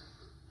you.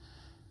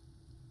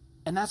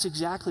 And that's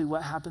exactly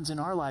what happens in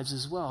our lives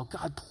as well.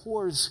 God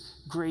pours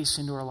grace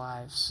into our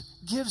lives,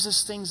 gives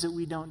us things that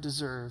we don't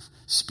deserve,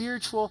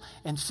 spiritual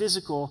and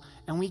physical,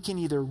 and we can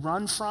either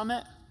run from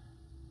it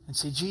and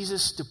say,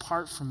 Jesus,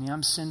 depart from me.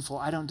 I'm sinful.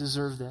 I don't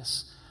deserve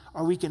this.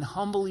 Or we can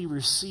humbly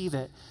receive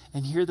it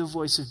and hear the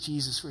voice of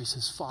Jesus where he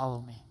says,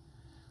 follow me.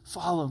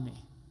 Follow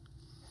me.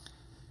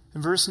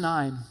 In verse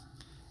 9,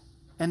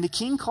 and the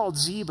king called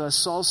Ziba,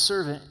 Saul's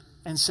servant,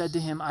 and said to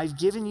him, I've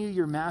given you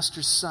your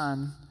master's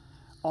son,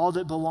 all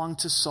that belonged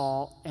to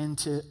Saul and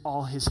to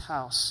all his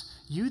house.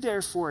 You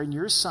therefore and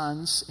your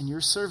sons and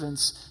your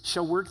servants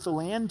shall work the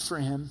land for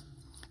him,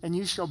 and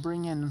you shall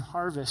bring in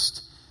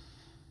harvest,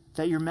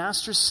 that your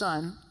master's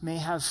son may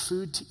have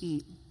food to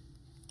eat.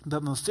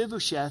 But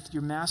Mephibosheth,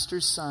 your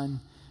master's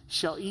son,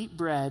 shall eat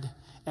bread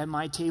at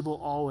my table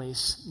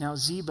always. Now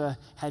Ziba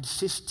had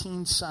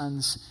 15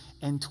 sons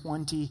and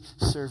 20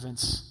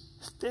 servants.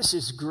 This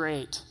is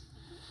great.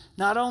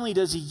 Not only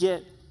does he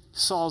get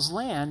Saul's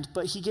land,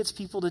 but he gets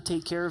people to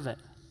take care of it.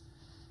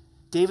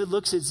 David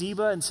looks at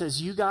Ziba and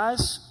says, you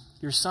guys,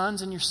 your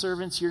sons and your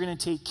servants, you're going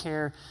to take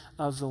care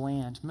of the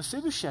land.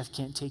 Mephibosheth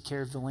can't take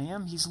care of the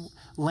lamb. He's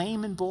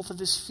lame in both of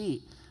his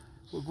feet.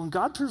 When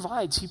God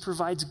provides, he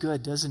provides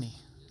good, doesn't he?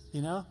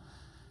 And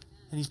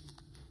he's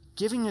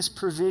giving this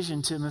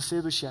provision to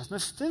Mephibosheth.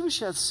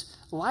 Mephibosheth's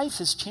life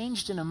has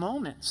changed in a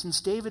moment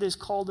since David has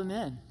called him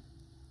in.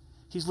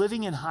 He's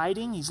living in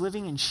hiding. He's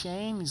living in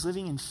shame. He's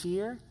living in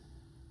fear.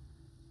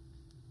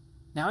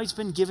 Now he's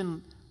been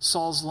given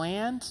Saul's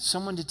land,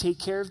 someone to take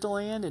care of the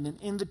land, and an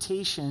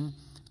invitation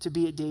to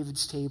be at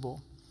David's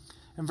table.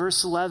 In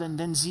verse 11,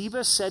 then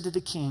Ziba said to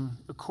the king,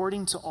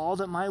 according to all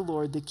that my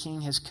lord the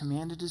king has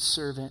commanded his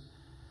servant,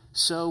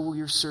 so will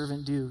your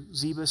servant do.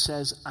 Ziba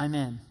says, I'm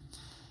in.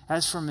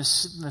 As for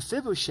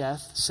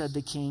Mephibosheth, said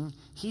the king,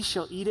 he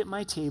shall eat at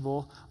my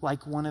table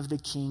like one of the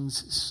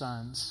king's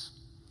sons.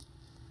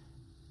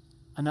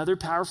 Another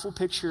powerful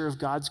picture of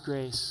God's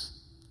grace.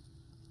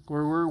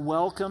 where we're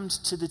welcomed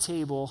to the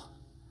table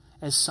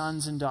as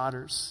sons and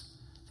daughters.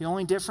 The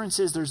only difference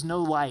is there's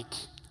no like.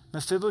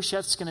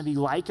 Mephibosheth's going to be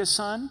like a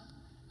son.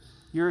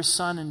 You're a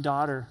son and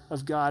daughter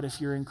of God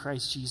if you're in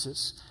Christ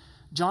Jesus.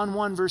 John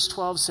 1 verse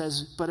 12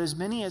 says, "But as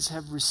many as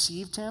have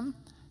received him,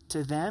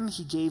 to them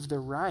he gave the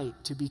right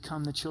to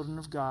become the children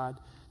of God,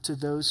 to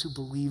those who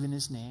believe in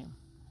his name."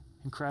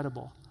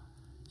 Incredible.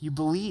 You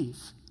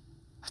believe.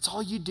 That's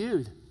all you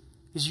do,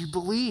 is you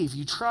believe,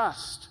 you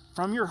trust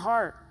from your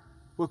heart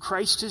what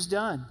Christ has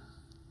done.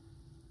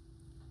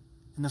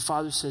 And the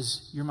Father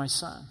says, "You're my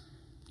son.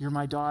 You're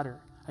my daughter.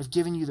 I've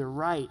given you the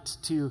right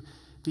to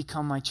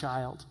become my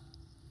child."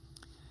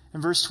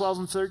 In verse 12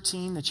 and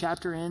 13, the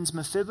chapter ends,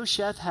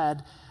 "Mephibosheth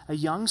had a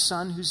young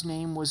son whose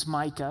name was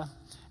Micah,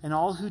 and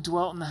all who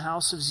dwelt in the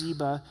house of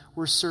Ziba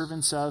were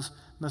servants of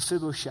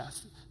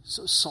Mephibosheth."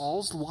 So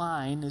Saul's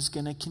line is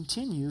going to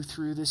continue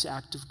through this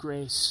act of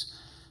grace.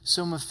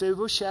 "So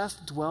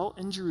Mephibosheth dwelt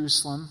in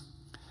Jerusalem,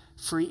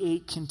 for he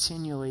ate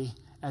continually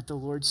at the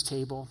Lord's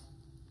table,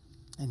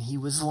 and he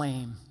was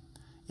lame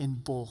in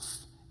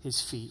both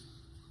his feet."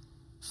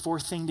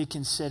 Fourth thing to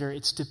consider,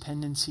 its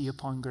dependency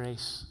upon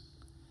grace.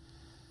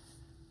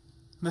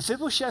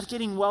 Mephibosheth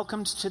getting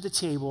welcomed to the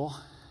table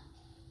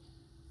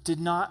did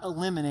not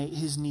eliminate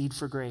his need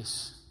for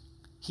grace.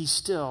 He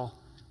still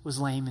was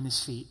lame in his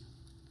feet.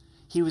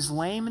 He was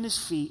lame in his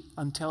feet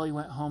until he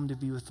went home to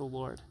be with the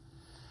Lord.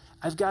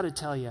 I've got to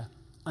tell you,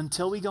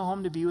 until we go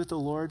home to be with the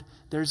Lord,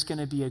 there's going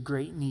to be a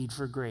great need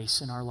for grace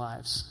in our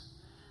lives.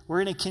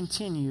 We're going to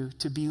continue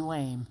to be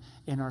lame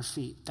in our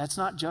feet. That's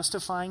not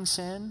justifying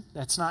sin.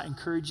 That's not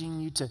encouraging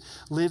you to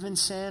live in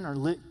sin or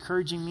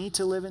encouraging me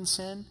to live in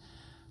sin.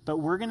 But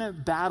we're going to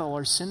battle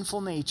our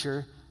sinful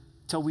nature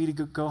till we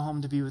go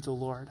home to be with the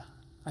Lord.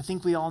 I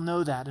think we all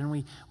know that, and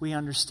we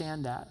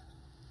understand that.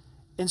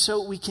 And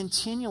so we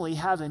continually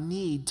have a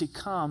need to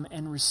come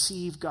and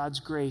receive God's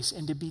grace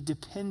and to be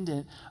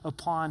dependent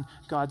upon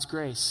God's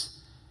grace.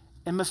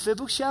 And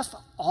Mephibosheth,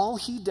 all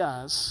he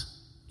does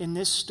in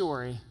this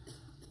story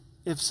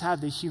is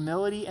have the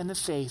humility and the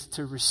faith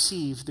to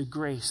receive the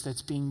grace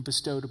that's being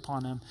bestowed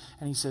upon him.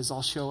 And he says,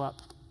 "I'll show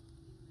up.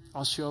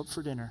 I'll show up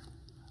for dinner.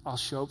 I'll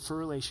show up for a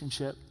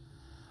relationship.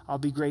 I'll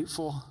be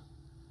grateful.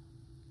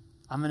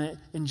 I'm going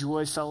to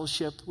enjoy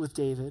fellowship with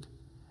David."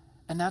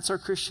 And that's our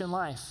Christian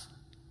life.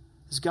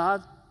 Is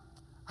God,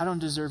 I don't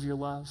deserve your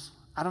love.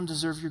 I don't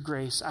deserve your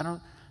grace. I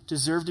don't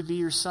deserve to be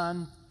your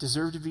son,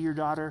 deserve to be your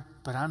daughter,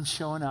 but I'm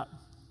showing up.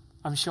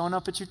 I'm showing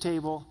up at your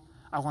table.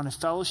 I want to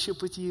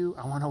fellowship with you.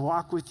 I want to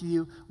walk with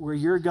you. Where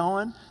you're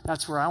going,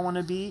 that's where I want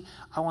to be.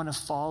 I want to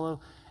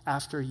follow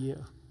after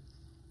you.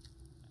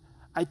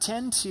 I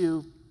tend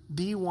to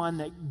be one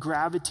that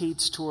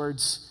gravitates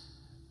towards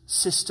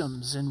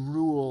systems and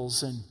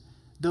rules and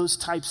those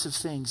types of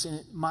things.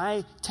 And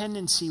my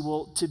tendency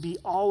will to be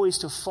always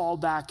to fall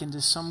back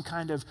into some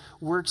kind of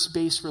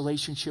works-based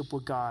relationship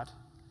with God.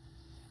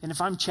 And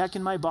if I'm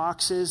checking my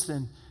boxes,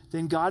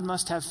 then God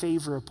must have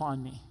favor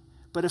upon me.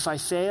 But if I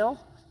fail,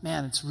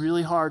 man, it's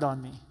really hard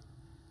on me.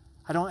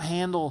 I don't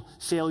handle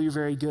failure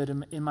very good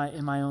in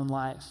my own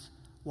life.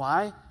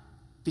 Why?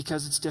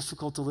 Because it's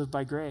difficult to live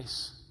by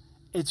grace.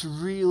 It's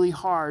really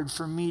hard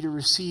for me to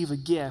receive a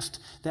gift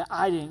that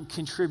I didn't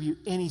contribute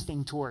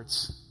anything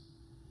towards,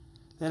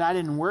 that I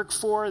didn't work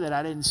for, that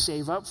I didn't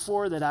save up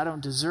for, that I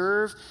don't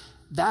deserve.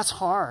 That's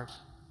hard.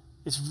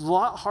 It's a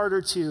lot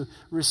harder to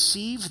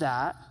receive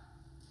that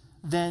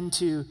than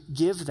to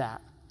give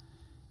that.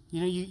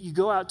 You know, you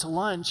go out to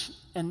lunch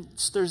and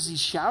there's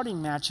these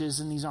shouting matches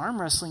and these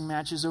arm wrestling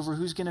matches over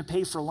who's going to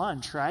pay for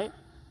lunch, right?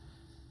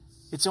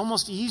 It's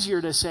almost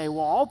easier to say,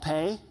 well, I'll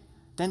pay,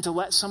 than to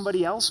let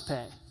somebody else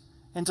pay.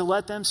 And to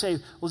let them say,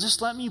 well,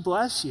 just let me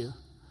bless you.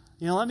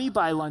 You know, let me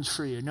buy lunch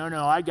for you. No,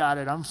 I got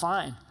it. I'm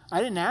fine. I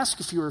didn't ask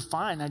if you were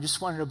fine. I just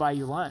wanted to buy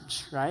you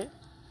lunch, right?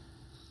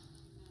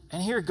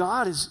 And here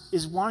God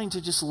is wanting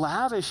to just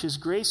lavish his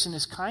grace and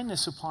his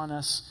kindness upon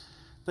us,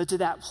 but to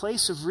that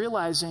place of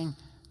realizing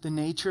the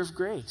nature of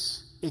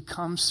grace. It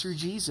comes through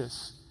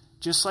Jesus.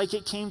 Just like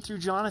it came through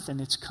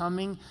Jonathan, it's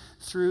coming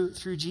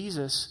through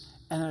Jesus,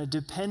 and a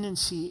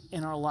dependency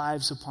in our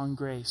lives upon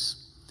grace.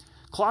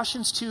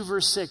 Colossians 2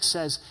 verse 6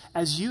 says,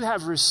 "As you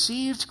have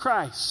received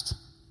Christ,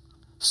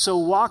 so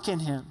walk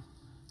in him."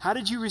 How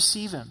did you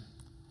receive him?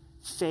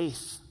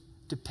 Faith,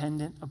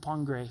 dependent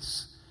upon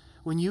grace.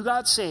 When you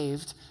got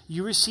saved,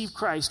 you received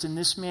Christ in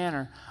this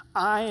manner.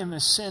 I am a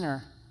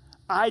sinner.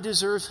 I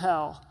deserve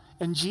hell.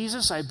 And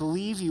Jesus, I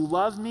believe you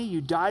loved me, you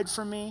died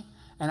for me,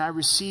 and I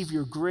receive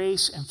your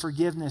grace and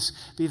forgiveness.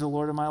 Be the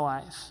Lord of my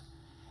life.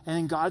 And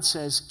then God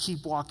says,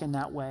 keep walking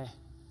that way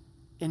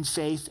in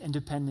faith and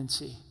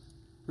dependency,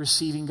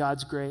 receiving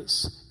God's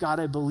grace. God,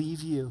 I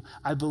believe you.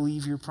 I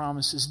believe your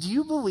promises. Do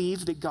you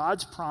believe that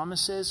God's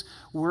promises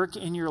work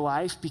in your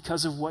life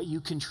because of what you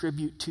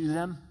contribute to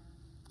them?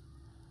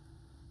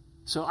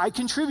 So I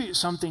contribute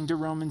something to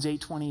Romans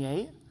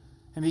 8:28.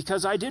 And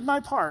because I did my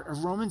part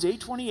of Romans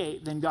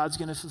 8:28, then God's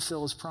going to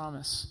fulfill his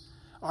promise.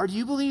 Or do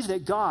you believe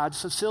that God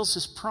fulfills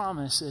his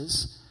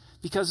promises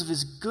because of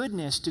his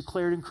goodness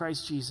declared in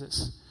Christ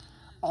Jesus?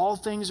 all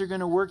things are going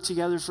to work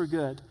together for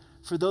good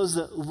for those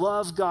that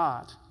love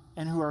God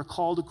and who are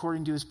called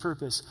according to his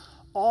purpose.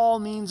 All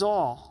means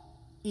all,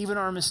 even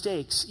our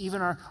mistakes,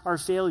 even our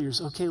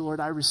failures. Okay, Lord,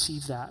 I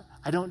receive that.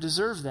 I don't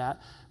deserve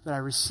that, but I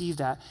receive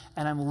that,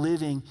 and I'm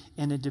living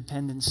in a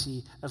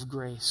dependency of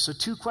grace. So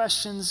 2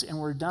 questions, and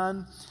we're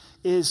done,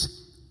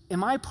 is,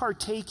 am I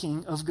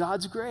partaking of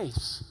God's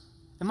grace?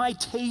 Am I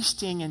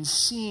tasting and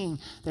seeing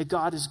that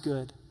God is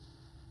good?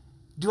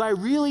 Do I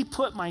really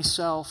put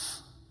myself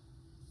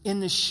in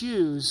the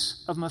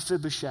shoes of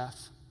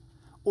Mephibosheth?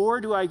 Or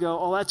do I go,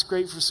 oh, that's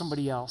great for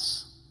somebody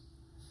else.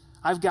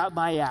 I've got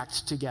my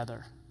act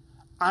together.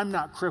 I'm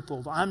not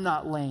crippled. I'm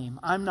not lame.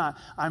 I'm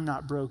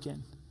not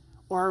broken.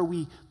 Or are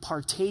we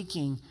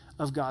partaking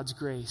of God's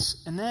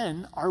grace? And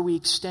then, are we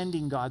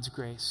extending God's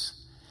grace?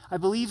 I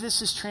believe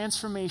this is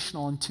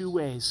transformational in 2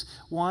 ways.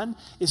 One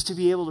is to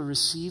be able to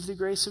receive the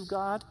grace of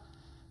God,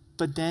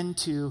 but then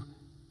to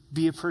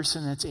be a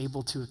person that's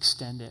able to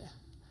extend it.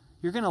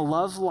 You're going to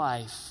love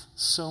life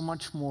so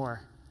much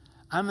more.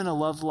 I'm going to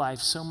love life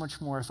so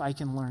much more if I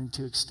can learn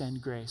to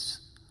extend grace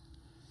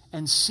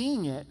and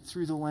seeing it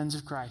through the lens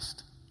of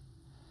Christ.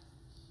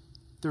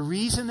 The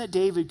reason that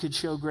David could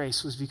show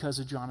grace was because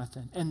of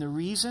Jonathan. And the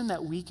reason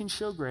that we can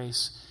show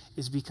grace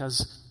is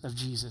because of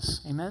Jesus.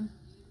 Amen?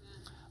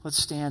 Let's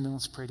stand and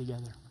let's pray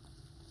together.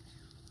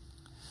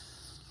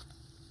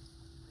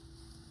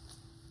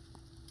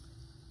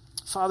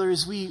 Father,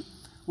 as we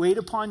wait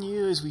upon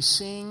you, as we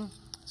sing,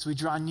 as we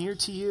draw near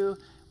to you,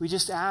 we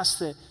just ask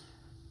that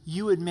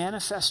you would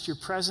manifest your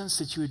presence,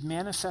 that you would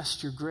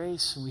manifest your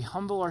grace, and we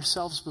humble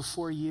ourselves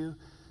before you.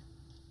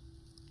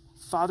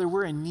 Father,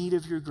 we're in need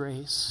of your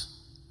grace.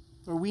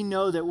 Or we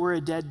know that we're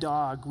a dead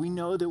dog. We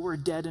know that we're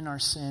dead in our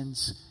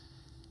sins.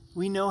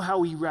 We know how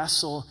we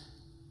wrestle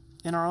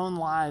in our own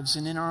lives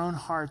and in our own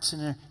hearts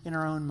and in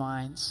our own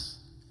minds.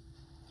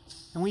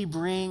 And we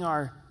bring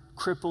our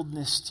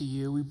crippledness to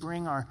you. We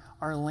bring our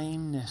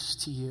lameness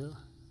to you.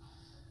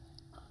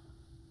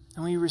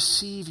 And we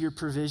receive your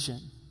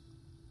provision.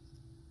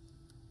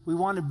 We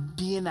want to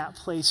be in that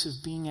place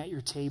of being at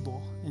your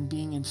table and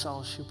being in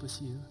fellowship with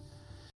you.